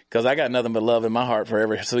 Because I got nothing but love in my heart for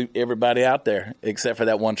everybody out there, except for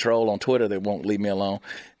that one troll on Twitter that won't leave me alone.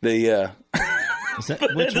 Which one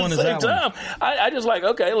is that one? I just like,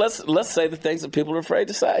 okay, let's say the things that people are afraid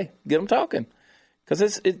to say. Get them talking.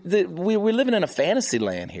 Because we're living in a fantasy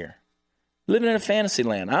land here. Living in a fantasy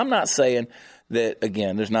land. I'm not saying that,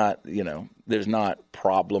 again, there's not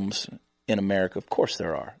problems in America. Of course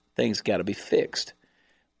there are. Things got to be fixed.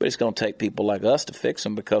 But it's going to take people like us to fix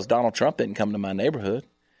them, because Donald Trump didn't come to my neighborhood.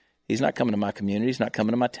 He's not coming to my community. He's not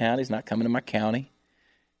coming to my town. He's not coming to my county.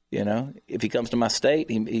 If he comes to my state,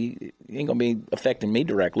 he ain't going to be affecting me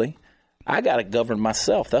directly. I got to govern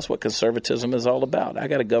myself. That's what conservatism is all about. I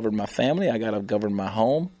got to govern my family. I got to govern my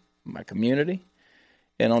home, my community,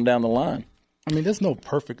 and on down the line. I mean, there's no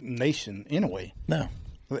perfect nation anyway. No.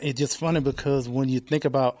 It's just funny because when you think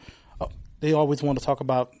about, they always want to talk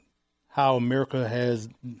about how America has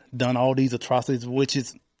done all these atrocities, which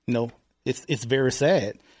is, it's very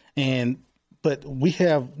sad. But we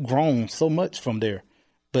have grown so much from there.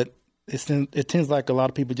 But it tends like a lot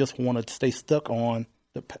of people just want to stay stuck on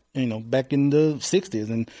back in the 60s,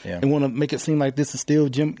 and they want to make it seem like this is still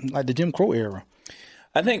the Jim Crow era.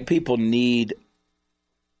 I think people need,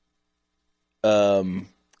 they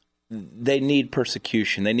need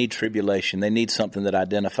persecution. They need tribulation. They need something that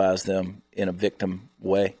identifies them in a victim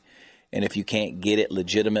way. And if you can't get it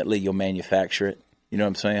legitimately, you'll manufacture it. You know what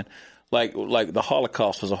I'm saying? Like the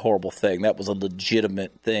Holocaust was a horrible thing. That was a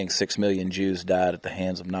legitimate thing. 6 million Jews died at the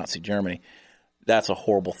hands of Nazi Germany. That's a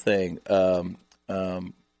horrible thing.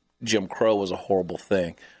 Jim Crow was a horrible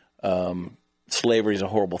thing. Slavery is a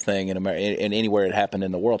horrible thing in America. And anywhere it happened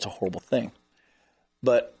in the world, it's a horrible thing.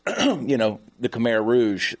 But, the Khmer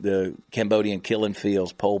Rouge, the Cambodian killing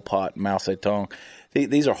fields, Pol Pot, Mao Zedong,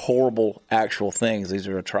 these are horrible actual things. These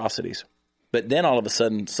are atrocities. But then all of a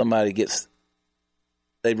sudden somebody gets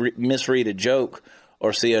they misread a joke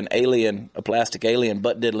or see an alien, a plastic alien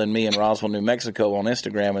butt diddling me in Roswell, New Mexico on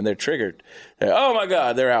Instagram, and they're triggered. Oh my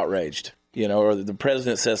God, they're outraged. Or the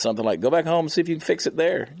president says something like, go back home and see if you can fix it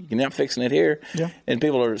there. You're not fixing it here. Yeah. And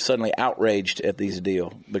people are suddenly outraged at these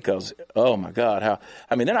deals because, oh, my God,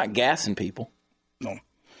 they're not gassing people. No.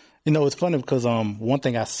 It's funny because one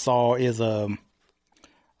thing I saw is, I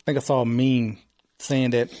think I saw a meme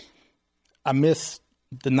saying that I miss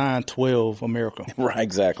the 9/12 America. Right,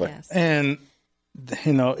 exactly. Yes. And,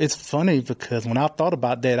 it's funny because when I thought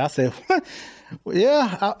about that, I said,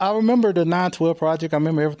 yeah, I remember the 9/12 project. I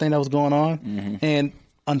remember everything that was going on. Mm-hmm. And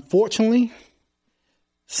unfortunately,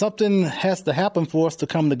 something has to happen for us to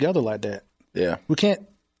come together like that. Yeah. We can't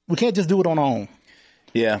just do it on our own.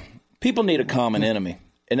 Yeah. People need a common enemy.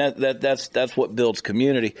 And that's what builds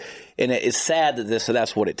community. And it's sad that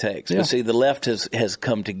that's what it takes. Yeah. But see, the left has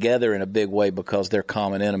come together in a big way because their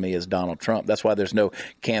common enemy is Donald Trump. That's why there's no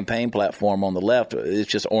campaign platform on the left. It's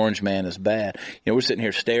just Orange Man is bad. We're sitting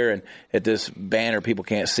here staring at this banner. People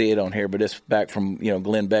can't see it on here, but it's back from,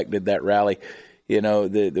 Glenn Beck did that rally.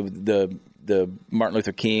 The Martin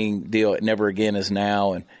Luther King deal, Never Again is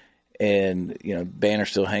Now. And banner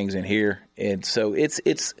still hangs in here. And so it's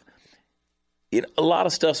a lot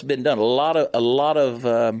of stuff's been done. A lot of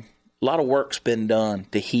work's been done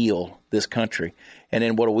to heal this country. And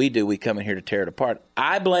then what do? We come in here to tear it apart.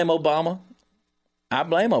 I blame Obama.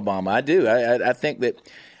 I do. I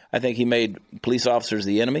think he made police officers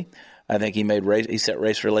the enemy. I think he set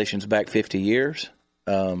race relations back 50 years.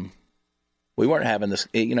 We weren't having this,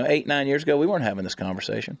 8-9 years ago. We weren't having this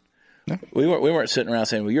conversation. No. We weren't sitting around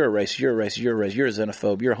saying, well, you're a racist, you're a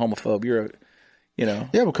xenophobe, you're a homophobe, you're a.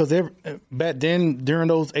 Yeah, because back then, during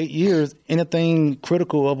those 8 years, anything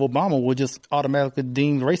critical of Obama was just automatically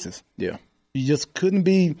deemed racist. Yeah. You just couldn't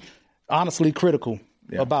be honestly critical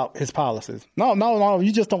about his policies. No,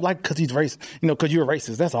 you just don't like because he's racist, because you're a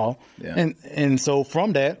racist, that's all. Yeah. And so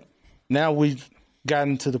from that, now we've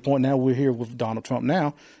gotten to the point now we're here with Donald Trump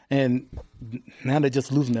now, and now they're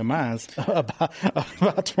just losing their minds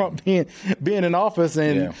about Trump being in office,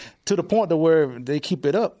 and to the point to where they keep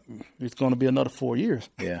it up, it's going to be another 4 years.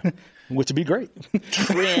 Yeah, which would be great.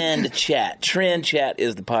 Trend Chat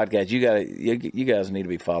is the podcast. You guys need to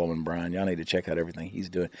be following Brian. Y'all need to check out everything he's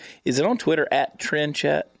doing. Is it on Twitter at Trend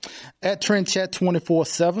Chat? At Trend Chat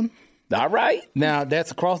 24/7. All right. Now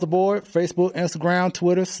that's across the board: Facebook, Instagram,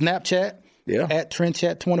 Twitter, Snapchat. Yeah. At Trend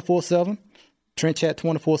Chat 24/7.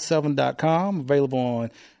 TrendChat247.com, available on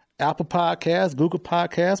Apple Podcasts, Google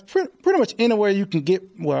Podcasts, pretty much anywhere you can get.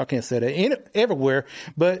 Well, I can't say that everywhere,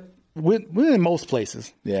 but we're in most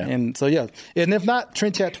places. Yeah, and so and if not,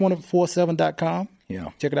 TrendChat247.com.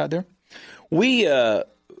 Yeah, check it out there. We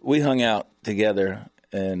hung out together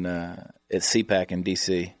at CPAC in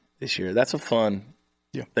DC this year. That's a fun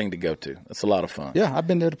thing to go to. That's a lot of fun. Yeah, I've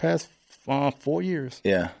been there the past 4 years.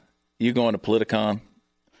 Yeah, you going to Politicon?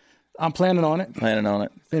 I'm planning on it.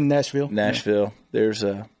 In Nashville. Yeah. There's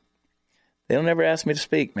they don't ever ask me to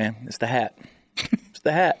speak, man. It's the hat.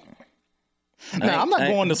 Now, I'm not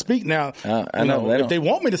going to speak now. I know. If they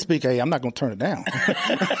want me to speak, I'm not going to turn it down.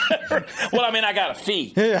 Well, I got a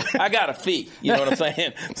fee. Yeah. I got a fee. You know what I'm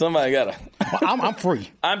saying? Somebody got a... I'm free.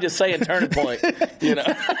 I'm just saying turning point,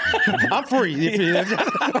 I'm free.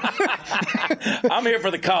 I'm here for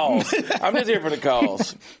the calls. I'm just here for the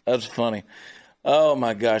calls. That's funny. Oh,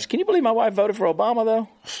 my gosh. Can you believe my wife voted for Obama, though?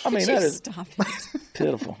 That is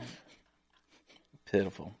pitiful.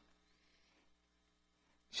 Pitiful.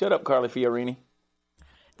 Shut up, Carly Fiorini.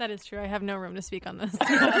 That is true. I have no room to speak on this.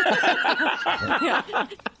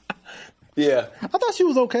 Yeah. I thought she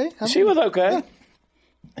was okay. She was okay. Yeah.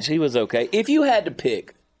 She was okay. If you had to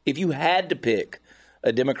pick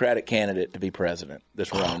a Democratic candidate to be president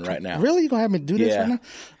that's running right now. Really? You going to have me do this right now?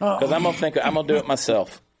 Because I'm going to do it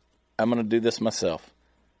myself. I'm going to do this myself.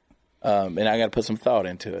 And I got to put some thought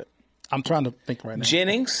into it. I'm trying to think right now.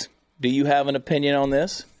 Jennings, do you have an opinion on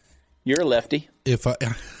this? You're a lefty.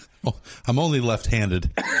 I'm only left-handed.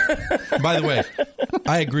 By the way,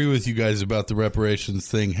 I agree with you guys about the reparations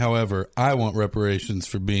thing. However, I want reparations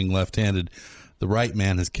for being left-handed. The right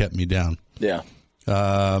man has kept me down. Yeah.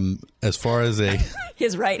 As far as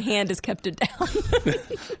his right hand has kept it down.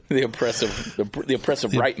 the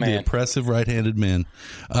oppressive right man. The oppressive right-handed man.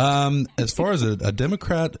 As far as a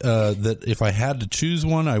Democrat, that if I had to choose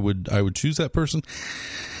one, I would choose that person.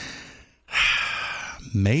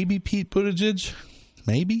 Maybe Pete Buttigieg.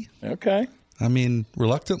 Maybe. Okay.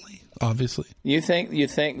 Reluctantly, obviously. You think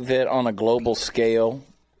that on a global scale,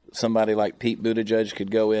 somebody like Pete Buttigieg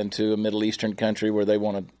could go into a Middle Eastern country where they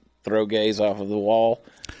want to throw gays off of the wall,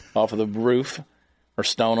 off of the roof, or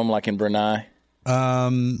stone them like in Brunei?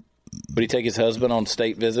 Would he take his husband on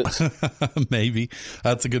state visits? Maybe.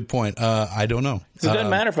 That's a good point. I don't know. It doesn't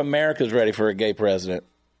matter if America's ready for a gay president.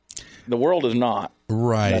 The world is not.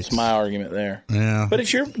 Right. That's my argument there. Yeah. But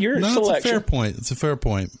it's your selection. It's a fair point. It's a fair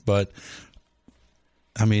point. But,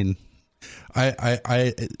 I mean,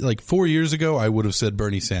 I like 4 years ago, I would have said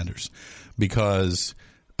Bernie Sanders because,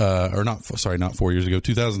 not 4 years ago,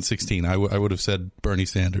 2016, I would have said Bernie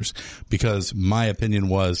Sanders because my opinion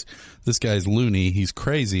was this guy's loony. He's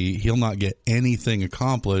crazy. He'll not get anything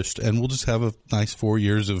accomplished. And we'll just have a nice 4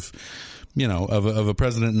 years of a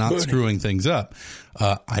president not screwing things up.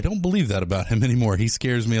 I don't believe that about him anymore. He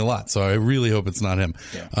scares me a lot. So I really hope it's not him.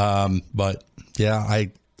 Yeah. But yeah,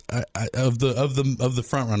 I of the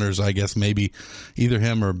front runners, I guess maybe either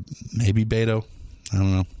him or maybe Beto. I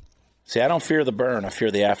don't know. See, I don't fear the burn. I fear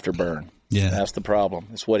the afterburn. Yeah. That's the problem.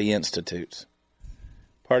 It's what he institutes.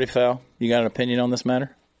 Party foul, you got an opinion on this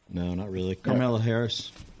matter? No, not really. Carmela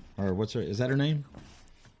Harris, or is that her name?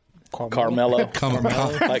 Carmelo.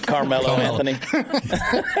 Like Carmelo Anthony.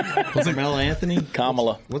 What's it, Carmelo Anthony?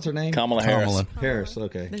 Kamala. What's her name? Kamala Harris. Harris,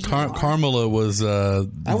 okay. Carmela was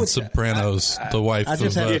Sopranos, the wife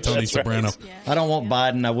of Tony Soprano. Right. Yeah. I don't want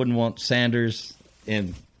Biden. I wouldn't want Sanders,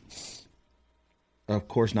 and of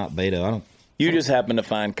course not Beto. You just happen to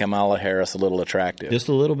find Kamala Harris a little attractive. Just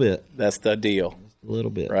a little bit. That's the deal. Just a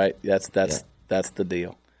little bit. Right? That's the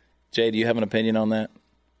deal. Jay, do you have an opinion on that?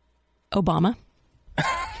 Obama.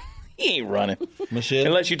 He ain't running. Michelle?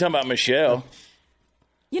 Unless you're talking about Michelle.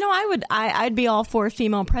 You know, I'd be all for a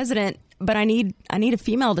female president, but I need a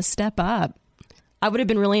female to step up. I would have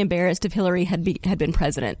been really embarrassed if Hillary had been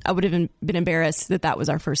president. I would have been embarrassed that was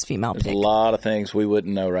our first female There's pick. a lot of things we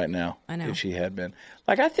wouldn't know right now. I know. If she had been.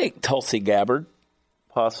 Like, I think Tulsi Gabbard,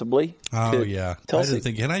 possibly. Oh, yeah. Tulsi. I didn't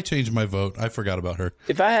think. Can I change my vote? I forgot about her.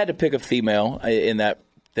 If I had to pick a female in that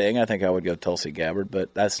thing, I think I would go Tulsi Gabbard,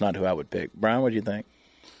 but that's not who I would pick. Brian, what do you think?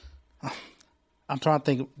 I'm trying to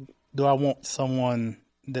think, do I want someone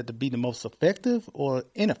that to be the most effective or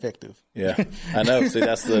ineffective? Yeah, I know. See,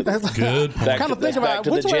 that's the Good point. Kind of think about back to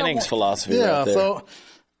the Jennings philosophy. Yeah, right there. so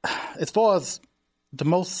as far as the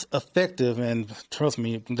most effective, and trust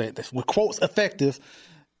me, with quotes effective,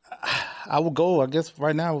 I would go, I guess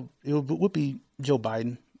right now, it would be Joe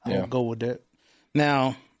Biden. I would go with that.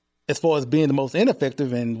 Now, as far as being the most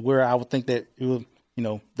ineffective and where I would think that it would,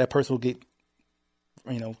 that person will get,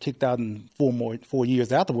 kicked out in 4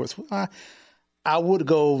 years afterwards, I would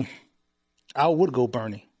go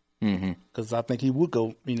Bernie, because I think he would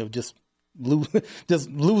go, just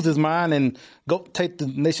lose his mind and go take the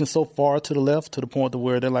nation so far to the left to the point to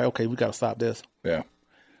where they're like, okay, we got to stop this. Yeah,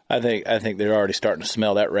 I think they're already starting to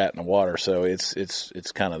smell that rat in the water, so it's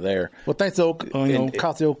kind of there. Well, thanks to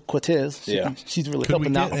Ocasio-Cortez, she's really Could we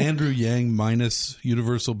helping get out. Andrew Yang minus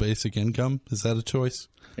universal basic income? Is that a choice?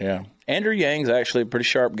 Yeah, Andrew Yang's actually a pretty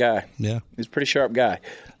sharp guy. Yeah, he's a pretty sharp guy.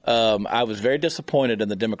 I was very disappointed in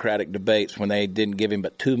the Democratic debates when they didn't give him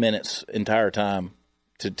but 2 minutes entire time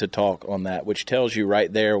to talk on that, which tells you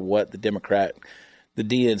right there what the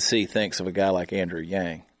DNC thinks of a guy like Andrew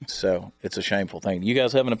Yang. So it's a shameful thing. You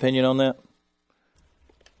guys have an opinion on that?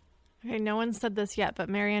 Okay, no one said this yet, but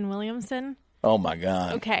Marianne Williamson. Oh, my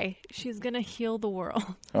God. Okay, she's going to heal the world.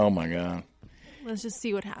 Oh, my God. Let's just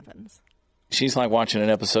see what happens. She's like watching an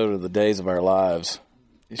episode of The Days of Our Lives.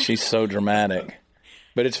 She's so dramatic.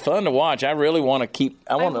 But it's fun to watch. I really want to keep...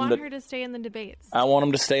 I want her to stay in the debates. I want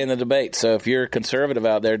them to stay in the debates. So if you're a conservative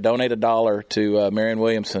out there, donate $1 to Marianne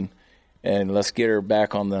Williamson, and let's get her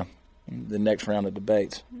back on the next round of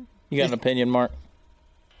debates. You got an opinion, Mark?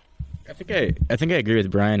 I think I agree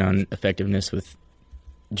with Brian on effectiveness with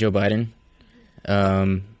Joe Biden.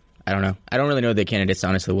 I don't know. I don't really know the candidates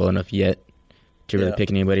honestly well enough yet to really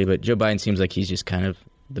pick anybody, but Joe Biden seems like he's just kind of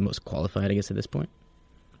the most qualified, I guess, at this point.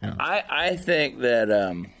 I think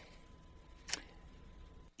that,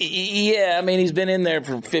 he's been in there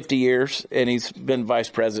for 50 years, and he's been vice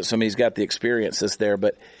president, so he's got the experience that's there.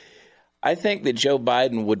 But I think that Joe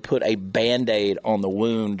Biden would put a Band-Aid on the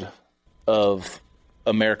wound of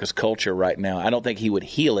America's culture right now. I don't think he would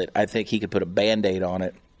heal it. I think he could put a Band-Aid on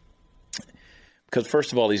it. Because,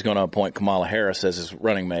 first of all, he's going to appoint Kamala Harris as his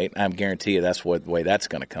running mate. I guarantee you that's the way that's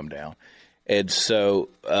going to come down. And so...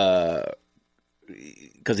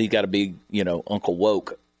 because he's got to be, Uncle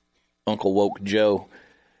Woke Joe.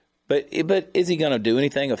 But is he going to do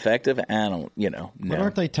anything effective? I don't, no. But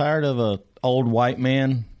aren't they tired of a old white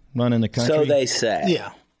man running the country? So they say.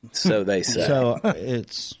 Yeah. So they say. So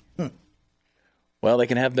it's... Well, they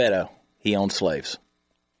can have Beto. He owned slaves.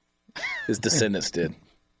 His descendants did.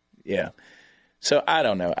 Yeah. So I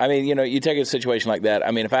don't know. You take a situation like that.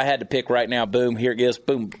 If I had to pick right now, boom, here it is,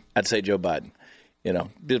 boom, I'd say Joe Biden.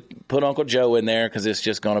 just put Uncle Joe in there because it's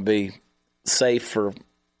just going to be safe for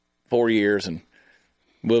 4 years, and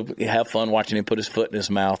we'll have fun watching him put his foot in his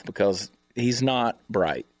mouth because he's not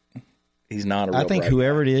bright. He's not a real I think bright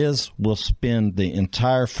whoever guy. it is will spend the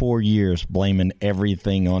entire 4 years blaming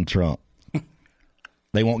everything on Trump.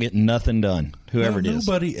 They won't get nothing done, whoever it is.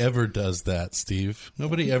 Nobody ever does that, Steve.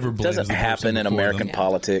 Nobody ever blames Doesn't the person happen in before American them.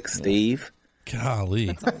 politics, Steve. Golly.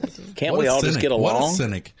 Can't What we a all just cynic. get along? What a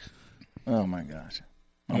cynic. Oh, my gosh.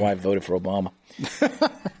 My wife voted for Obama.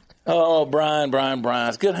 Oh, Brian.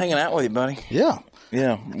 It's good hanging out with you, buddy. Yeah.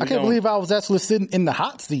 Yeah. I can't believe I was actually sitting in the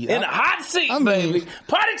hot seat. In the hot seat, I mean- baby.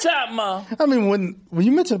 Party time, Ma. I mean, when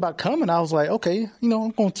you mentioned about coming, I was like, okay, I'm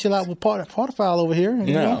going to chill out with Party Foul over here. And,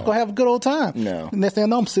 No. going to have a good old time. No. And next thing I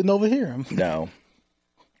know, I'm sitting over here. No.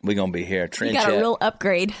 We're going to be here. You Trend got chat. a real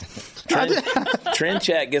upgrade. Trend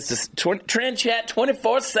chat gets to Trend chat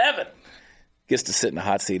 24/7. Gets to sit in the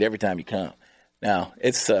hot seat every time you come. Now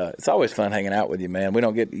it's always fun hanging out with you, man. We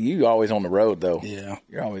don't get you always on the road though. Yeah.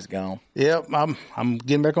 You're always gone. Yep, I'm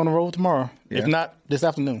getting back on the road tomorrow. Yeah. If not, this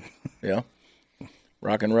afternoon. Yeah.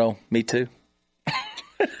 Rock and roll. Me too.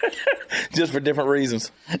 Just for different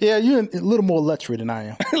reasons. Yeah, you're a little more luxury than I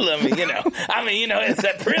am. Let me, it's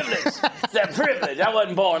that privilege. It's that privilege. I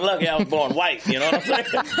wasn't born lucky. I was born white. You know what I'm saying?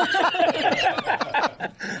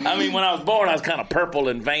 I mean, when I was born, I was kind of purple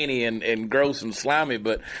and veiny and gross and slimy,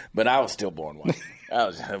 but I was still born white. I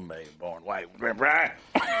was born white.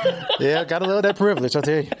 Yeah, gotta love that privilege, I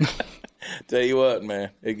tell you. Tell you what,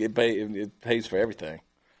 man, it pays for everything.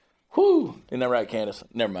 Whew. Isn't that right, Candace?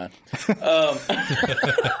 Never mind.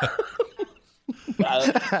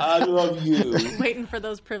 I love you. Waiting for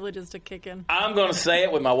those privileges to kick in. I'm going to say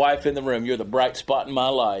it with my wife in the room. You're the bright spot in my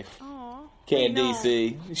life. Aw,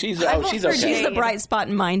 Candice. She's I vote she's for okay. She's the bright spot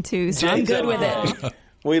in mine, too, so I'm Jade's good with okay. it.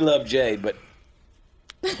 We love Jade, but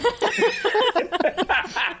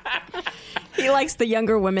He likes the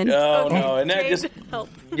younger women. oh no, and that Jade, just help.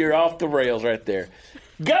 you're off the rails right there.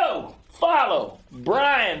 Go follow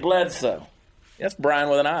Brian Bledsoe. That's Brian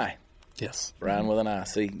with an I. Yes. Brian with an I.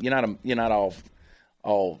 See, you're not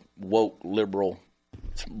all woke liberal.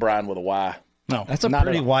 It's Brian with a Y. No, That's a not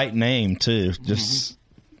pretty at all. white name, too. Just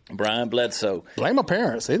Brian Bledsoe. Blame my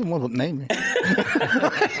parents. They the ones that named me. Now,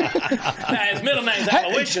 his middle name's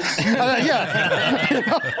Aloysius.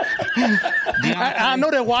 Yeah. I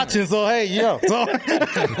know they're watching, so hey, yeah. So.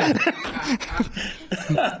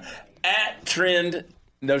 At Trend,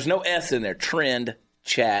 there's no S in there. Trend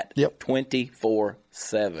Chat. Yep.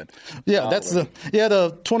 24/7. Yeah, that's the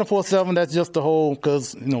 24/7. That's just the whole because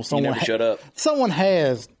someone never shut up. Someone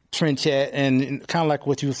has Trend Chat and kind of like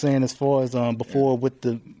what you were saying as far as before with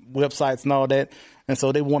the websites and all that, and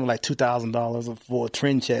so they wanted like $2,000 for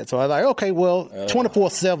Trend Chat. So I was like, okay, well,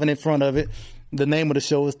 24/7 in front of it. The name of the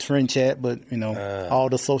show is Trend Chat, but all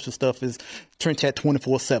the social stuff is Trend Chat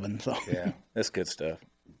 24/7. So Yeah, that's good stuff.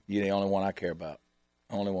 You're the only one I care about.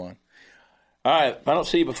 Only one. All right. If I don't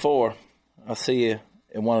see you before, I'll see you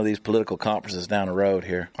at one of these political conferences down the road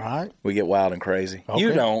here. all right, We get wild and crazy. Okay.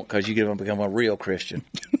 You don't, because you become a real Christian.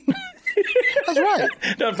 that's right.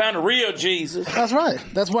 Done found a real Jesus. That's right.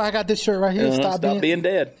 That's why I got this shirt right here. Stop being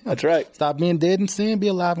dead. That's right. Stop being dead in sin. Be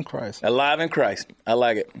alive in Christ. Alive in Christ. I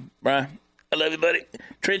like it. Brian, I love you, buddy.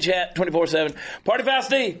 Trend Chat 24/7. Party Foul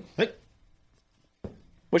Steve. Hey.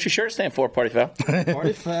 What's your shirt stand for, Party Foul?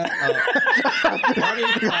 Party foul,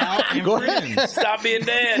 and friends. Stop being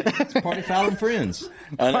dead. Party foul and friends.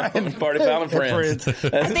 I know. Party Foul and friends. Friends.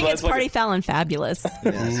 I think it's Party Foul and Fabulous.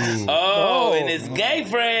 Oh, and his gay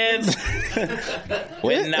friends.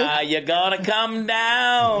 When are you gonna come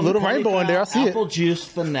down? Little rainbow in there. I see it. Apple juice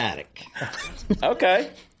fanatic. Okay.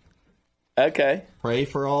 Pray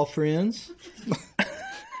for all friends.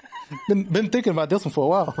 Been thinking about this one for a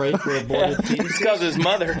while. Pray for aborted It's fetuses. because his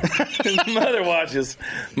mother watches.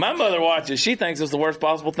 My mother watches. She thinks it's the worst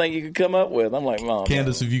possible thing you could come up with. I'm like, Mom.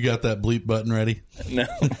 Candace, have you got that bleep button ready? No.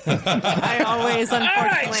 I always, All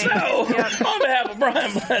right, unfortunately. so on behalf of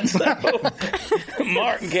Brian Bledsoe,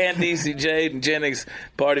 Martin, Candice, Jade, and Jennings,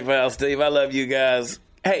 Party Foul Steve, I love you guys.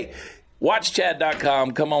 Hey,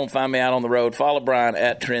 watchchat.com. Come on, find me out on the road. Follow Brian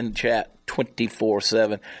at TrendChat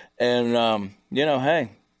 24/7. And,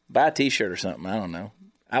 hey, buy a T-shirt or something. I don't know.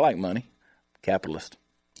 I like money. Capitalist.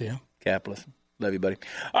 Yeah. Capitalist. Love you, buddy.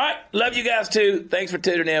 All right. Love you guys, too. Thanks for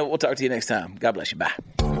tuning in. We'll talk to you next time. God bless you.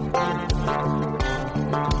 Bye.